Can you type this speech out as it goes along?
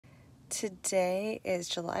Today is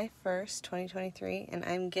July 1st, 2023, and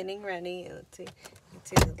I'm getting ready. Let's see, you can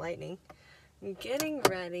see the lightning. I'm getting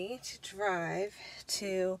ready to drive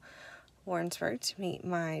to Warrensburg to meet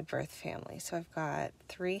my birth family. So I've got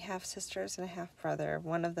 3 half-sisters and a half-brother.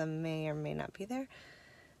 One of them may or may not be there.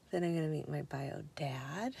 Then I'm going to meet my bio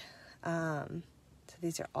dad. So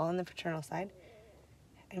these are all on the paternal side.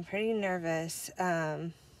 I'm pretty nervous,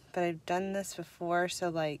 but I've done this before,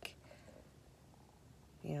 so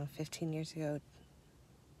 15 years ago,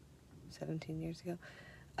 17 years ago.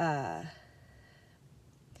 But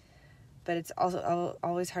it's also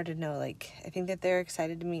always hard to know. I think that they're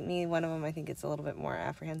excited to meet me. One of them, I think, is a little bit more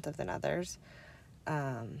apprehensive than others.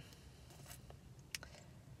 But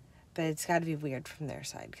it's got to be weird from their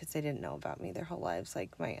side because they didn't know about me their whole lives,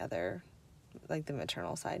 like my other, the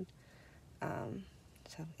maternal side.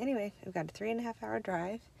 So anyway, I've got a 3.5-hour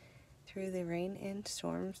drive through the rain and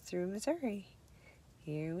storms through Missouri.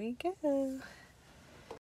 Here we go.